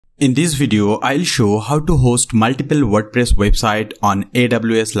In this video, I'll show how to host multiple WordPress websites on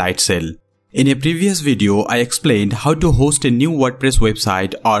AWS Lightsail. In a previous video, I explained how to host a new WordPress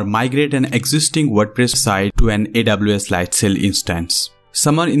website or migrate an existing WordPress site to an AWS Lightsail instance.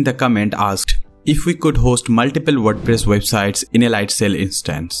 Someone in the comment asked if we could host multiple WordPress websites in a Lightsail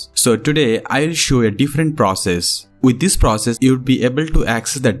instance. So today, I'll show a different process. With this process, you would be able to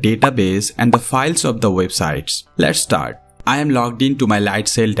access the database and the files of the websites. Let's start. I am logged into my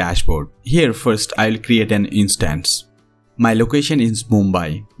Lightsail dashboard. Here first I'll create an instance. My location is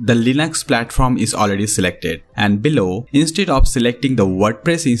Mumbai. The Linux platform is already selected, and below, instead of selecting the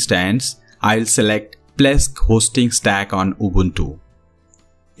WordPress instance, I'll select Plesk hosting stack on Ubuntu.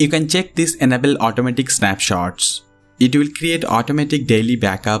 You can check this enable automatic snapshots. It will create automatic daily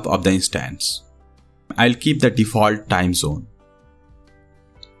backup of the instance. I'll keep the default time zone.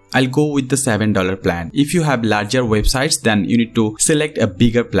 I'll go with the $7 plan. If you have larger websites, then you need to select a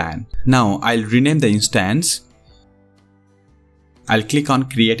bigger plan. Now I'll rename the instance. I'll click on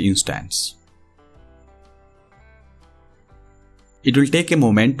create instance. It will take a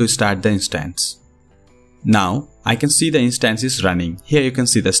moment to start the instance. Now I can see the instance is running. Here you can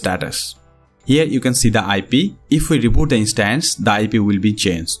see the status. Here you can see the IP. If we reboot the instance, the IP will be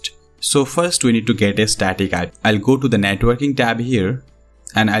changed. So first we need to get a static IP. I'll go to the networking tab here,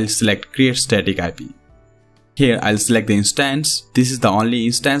 and I'll select create static IP. Here I'll select the instance. This is the only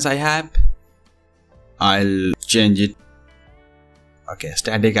instance I have. I'll change it. Okay,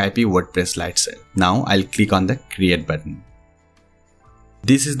 static IP WordPress Lightsail. Now I'll click on the create button.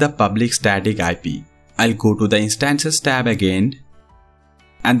 This is the public static IP. I'll go to the instances tab again,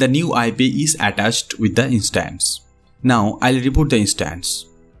 and the new IP is attached with the instance. Now I'll reboot the instance.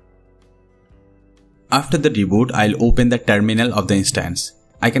 After the reboot, I'll open the terminal of the instance.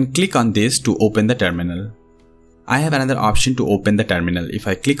 I can click on this to open the terminal. I have another option to open the terminal. If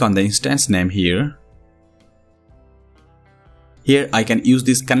I click on the instance name here I can use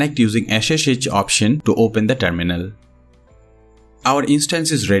this connect using SSH option to open the terminal. Our instance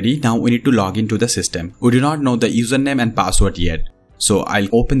is ready. Now we need to log into the system. We do not know the username and password yet. So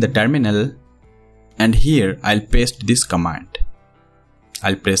I'll open the terminal, and here I'll paste this command.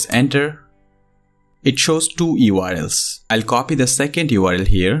 I'll press enter. It shows two URLs. I'll copy the second URL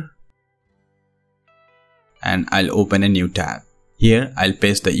here, and I'll open a new tab. Here I'll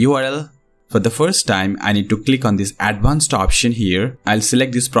paste the URL. For the first time, I need to click on this advanced option here. I'll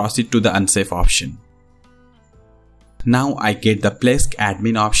select this proceed to the unsafe option. Now I get the Plesk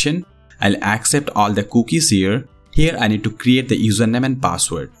admin option. I'll accept all the cookies here. Here I need to create the username and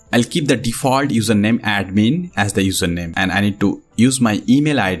password. I'll keep the default username admin as the username, and I need to use my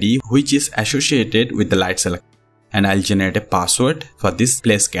email ID which is associated with the Lightsail, and I'll generate a password for this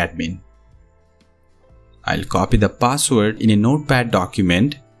Plesk admin. I'll copy the password in a notepad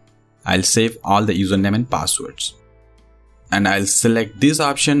document. I'll save all the username and passwords, and I'll select this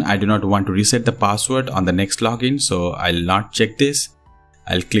option. I do not want to reset the password on the next login, so I'll not check this.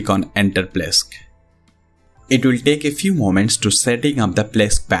 I'll click on enter Plesk. It will take a few moments to setting up the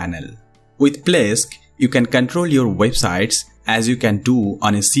Plesk panel. With Plesk, you can control your websites as you can do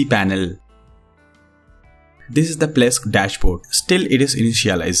on a cPanel. This is the Plesk dashboard. Still it is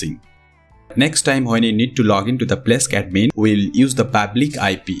initializing. Next time when you need to log into the Plesk admin, we'll use the public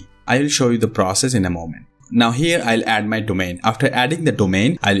IP. I will show you the process in a moment. Now here I'll add my domain. After adding the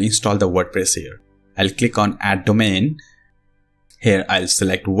domain, I'll install the WordPress here. I'll click on add domain. Here I'll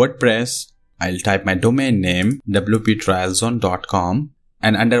select WordPress. I'll type my domain name wptrialzone.com,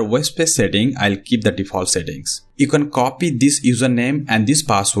 and under WordPress setting, I'll keep the default settings. You can copy this username and this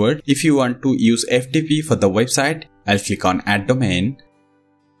password. If you want to use FTP for the website, I'll click on add domain.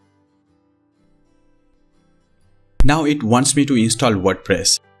 Now it wants me to install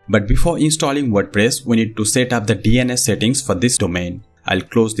WordPress. But before installing WordPress, we need to set up the DNS settings for this domain. I'll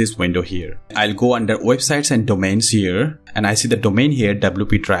close this window here. I'll go under websites and domains here, and I see the domain here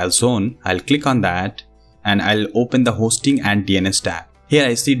wptrialzone. I'll click on that, and I'll open the hosting and DNS tab. Here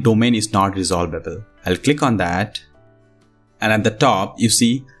I see domain is not resolvable. I'll click on that, and at the top you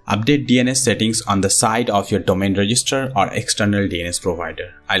see update DNS settings on the side of your domain registrar or external DNS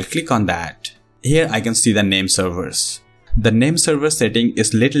provider. I'll click on that. Here I can see the name servers. The name server setting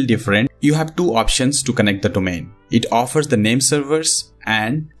is little different. You have two options to connect the domain. It offers the name servers,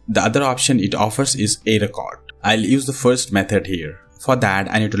 and the other option it offers is a record. I'll use the first method here. For that,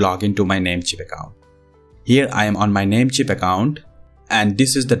 I need to log into my Namecheap account. Here I am on my Namecheap account, and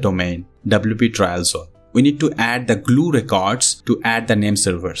this is the domain wptrialzone. We need to add the glue records to add the name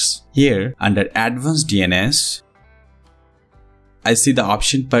servers. Here under advanced DNS, I see the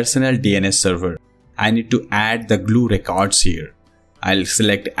option personal DNS server. I need to add the glue records here. I'll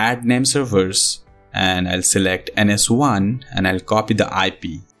select add name servers and I'll select NS1 and I'll copy the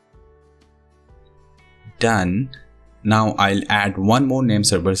IP. Done. Now I'll add one more name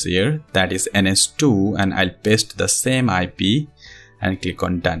servers here, that is NS2, and I'll paste the same IP and click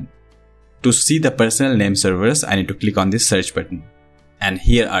on done. To see the personal name servers, I need to click on this search button. And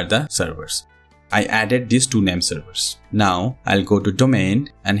here are the servers. I added these two name servers. Now I'll go to domain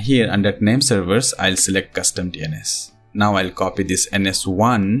and here under name servers, I'll select custom DNS. Now I'll copy this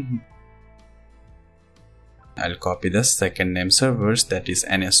NS1. I'll copy the second name servers, that is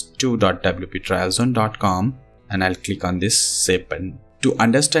ns2.wptrialzone.com, and I'll click on this save button. To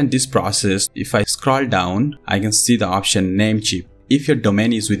understand this process, if I scroll down, I can see the option Namecheap. If your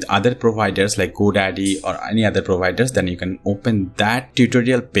domain is with other providers like GoDaddy or any other providers, then you can open that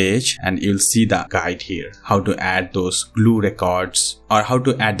tutorial page and you'll see the guide here. How to add those glue records or how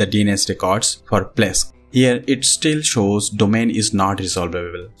to add the DNS records for Plesk. Here it still shows domain is not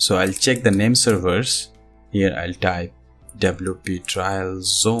resolvable. So I'll check the name servers. Here I'll type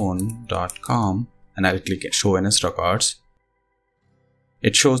wptrialzone.com and I'll click show NS records.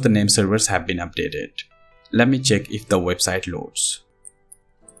 It shows the name servers have been updated. Let me check if the website loads.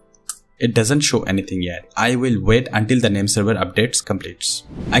 It doesn't show anything yet. I will wait until the name server updates completes.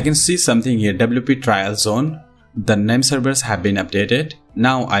 I can see something here, WP Trial Zone. The name servers have been updated.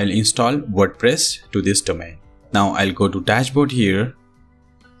 Now I'll install WordPress to this domain. Now I'll go to dashboard here.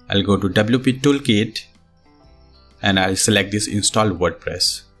 I'll go to WP Toolkit and I'll select this install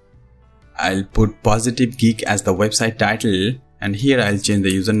WordPress. I'll put Positive Geek as the website title and here I'll change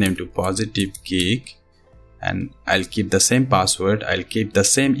the username to Positive Geek. And I'll keep the same password, I'll keep the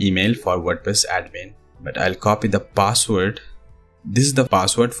same email for WordPress admin, but I'll copy the password. This is the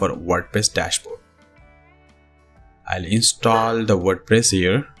password for WordPress dashboard. I'll install the WordPress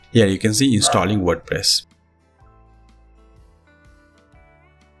here. Here you can see installing WordPress.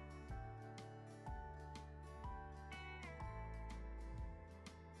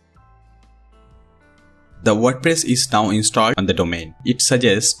 The WordPress is now installed on the domain. It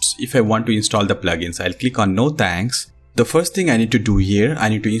suggests if I want to install the plugins, I'll click on no thanks. The first thing I need to do here, I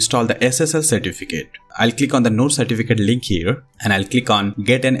need to install the SSL certificate. I'll click on the node certificate link here and I'll click on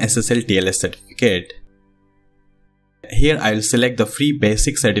get an SSL TLS certificate. Here I'll select the free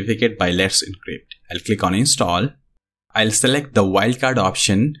basic certificate by Let's Encrypt. I'll click on install. I'll select the wildcard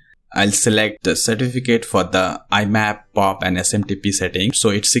option. I'll select the certificate for the IMAP, POP and SMTP settings so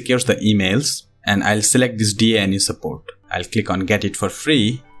it secures the emails. And I'll select this DANE support. I'll click on get it for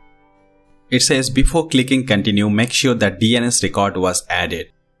free. It says before clicking continue, make sure that DNS record was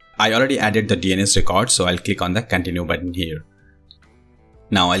added. I already added the DNS record, so I'll click on the continue button here.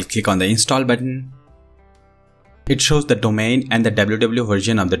 Now I'll click on the install button. It shows the domain and the www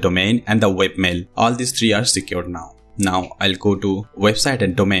version of the domain and the webmail. All these three are secured now. Now I'll go to website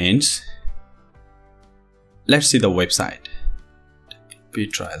and domains. Let's see the website.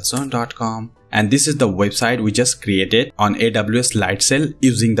 wptrialzone.com. And this is the website we just created on AWS Lightsail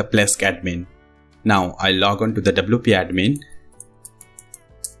using the Plesk admin. Now I'll log on to the WP admin.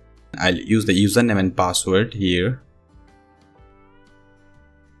 I'll use the username and password here.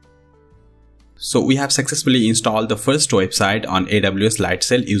 So we have successfully installed the first website on AWS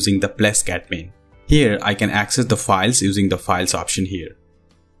Lightsail using the Plesk admin. Here I can access the files using the files option here.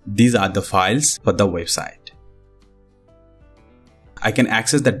 These are the files for the website. I can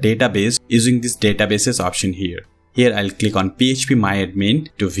access the database using this databases option here. Here I'll click on phpMyAdmin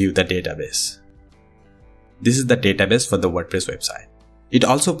to view the database. This is the database for the WordPress website. It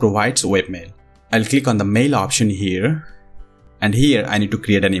also provides webmail. I'll click on the mail option here. And here I need to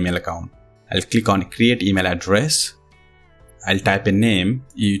create an email account. I'll click on create email address. I'll type a name,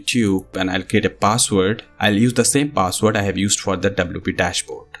 YouTube, and I'll create a password. I'll use the same password I have used for the WP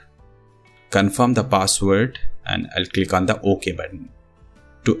dashboard. Confirm the password and I'll click on the OK button.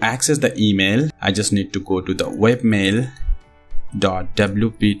 To access the email, I just need to go to the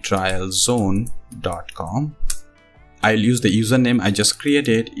webmail.wptrialzone.com. I'll use the username I just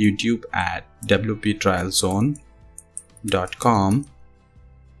created, youtube@wptrialzone.com,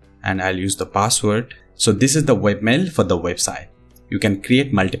 and I'll use the password. So this is the webmail for the website. You can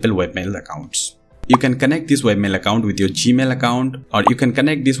create multiple webmail accounts. You can connect this webmail account with your Gmail account, or you can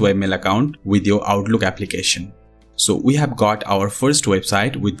connect this webmail account with your Outlook application. So we have got our first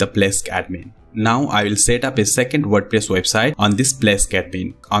website with the Plesk admin. Now I will set up a second WordPress website on this Plesk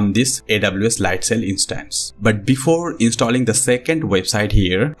admin on this AWS Lightsail instance. But before installing the second website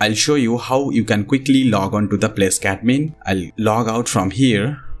here, I'll show you how you can quickly log on to the Plesk admin. I'll log out from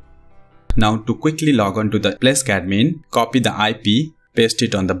here. Now to quickly log on to the Plesk admin, copy the IP, paste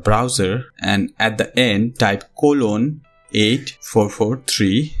it on the browser, and at the end type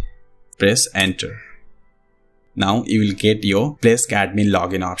 8443. Press enter. Now you will get your Plesk admin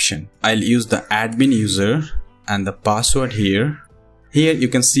login option. I'll use the admin user and the password here. Here you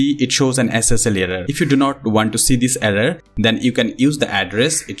can see it shows an SSL error. If you do not want to see this error, then you can use the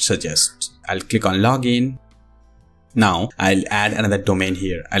address it suggests. I'll click on login. Now I'll add another domain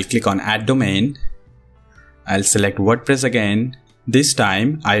here. I'll click on add domain. I'll select WordPress again. This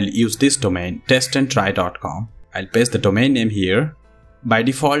time I'll use this domain, testandtry.com. I'll paste the domain name here. By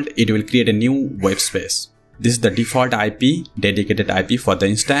default, it will create a new web space. This is the default IP, dedicated IP for the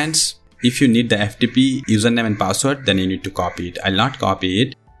instance. If you need the FTP username and password, then you need to copy it. I'll not copy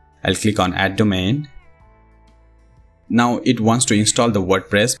it. I'll click on add domain. Now it wants to install the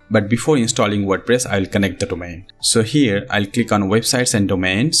WordPress, but before installing WordPress, I'll connect the domain. So here I'll click on websites and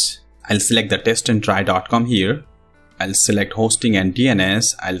domains. I'll select the testandtry.com here. I'll select hosting and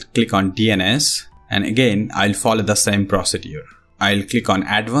DNS. I'll click on DNS, and again I'll follow the same procedure. I'll click on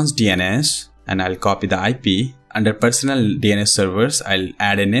advanced DNS and I'll copy the IP. Under personal DNS servers, I'll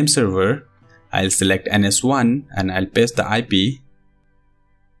add a name server. I'll select NS1 and I'll paste the IP.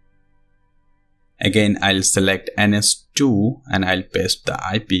 Again, I'll select NS2 and I'll paste the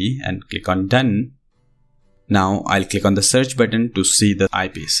IP and click on done. Now I'll click on the search button to see the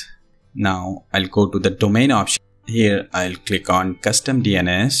IPs. Now I'll go to the domain option. Here I'll click on custom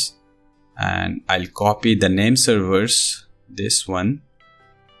DNS and I'll copy the name servers, this one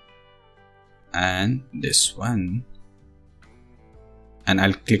and this one, and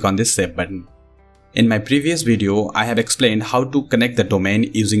I'll click on this save button. In my previous video, I have explained how to connect the domain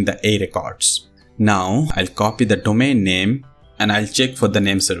using the A records. Now I'll copy the domain name and I'll check for the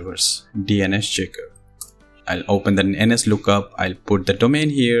name servers, DNS checker. I'll open the NS lookup, I'll put the domain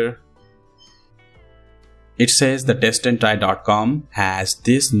here. It says the testandtry.com has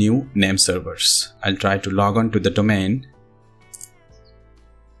these new name servers. I'll try to log on to the domain.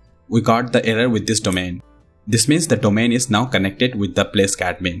 We got the error with this domain. This means the domain is now connected with the Plesk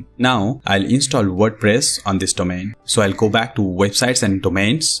admin. Now I'll install WordPress on this domain. So I'll go back to websites and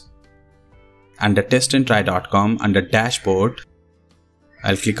domains. Under testandtry.com, under dashboard,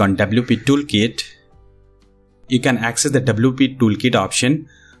 I'll click on WP Toolkit. You can access the WP Toolkit option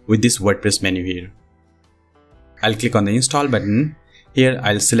with this WordPress menu here. I'll click on the install button. Here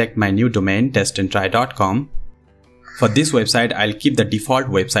I'll select my new domain, testandtry.com. For this website, I'll keep the default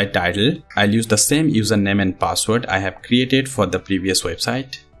website title. I'll use the same username and password I have created for the previous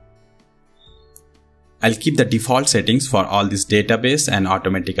website. I'll keep the default settings for all this database and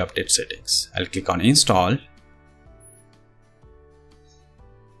automatic update settings. I'll click on install.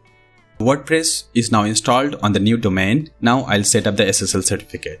 WordPress is now installed on the new domain. Now I'll set up the SSL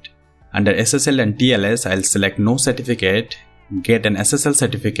certificate. Under SSL and TLS, I'll select no certificate, get an SSL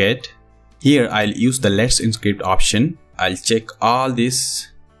certificate. Here I'll use the Let's Encrypt option. I'll check all this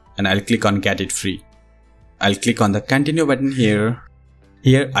and I'll click on get it free. I'll click on the continue button here.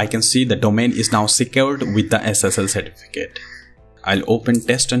 Here I can see the domain is now secured with the SSL certificate. I'll open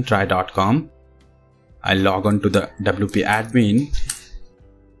testandtry.com. I'll log on to the WP admin.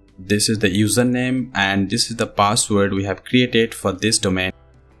 This is the username and this is the password we have created for this domain,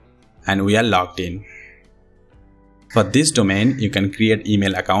 and we are logged in. For this domain, you can create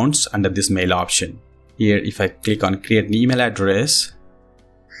email accounts under this mail option. Here, if I click on create an email address,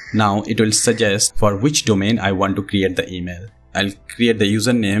 now it will suggest for which domain I want to create the email. I'll create the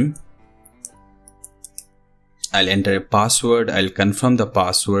username. I'll enter a password. I'll confirm the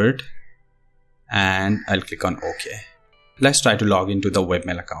password and I'll click on OK. Let's try to log into the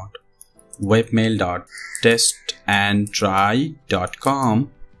Webmail account.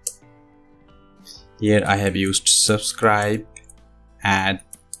 Webmail.testandtry.com. Here I have used subscribe at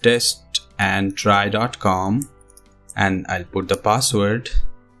testandtry.com and I'll put the password.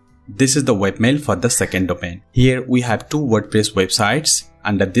 This is the webmail for the second domain. Here we have two WordPress websites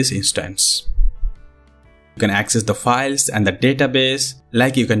under this instance. You can access the files and the database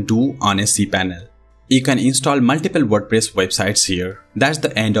like you can do on a cPanel. You can install multiple WordPress websites here. That's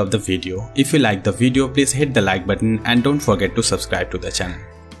the end of the video. If you like the video, please hit the like button and don't forget to subscribe to the channel.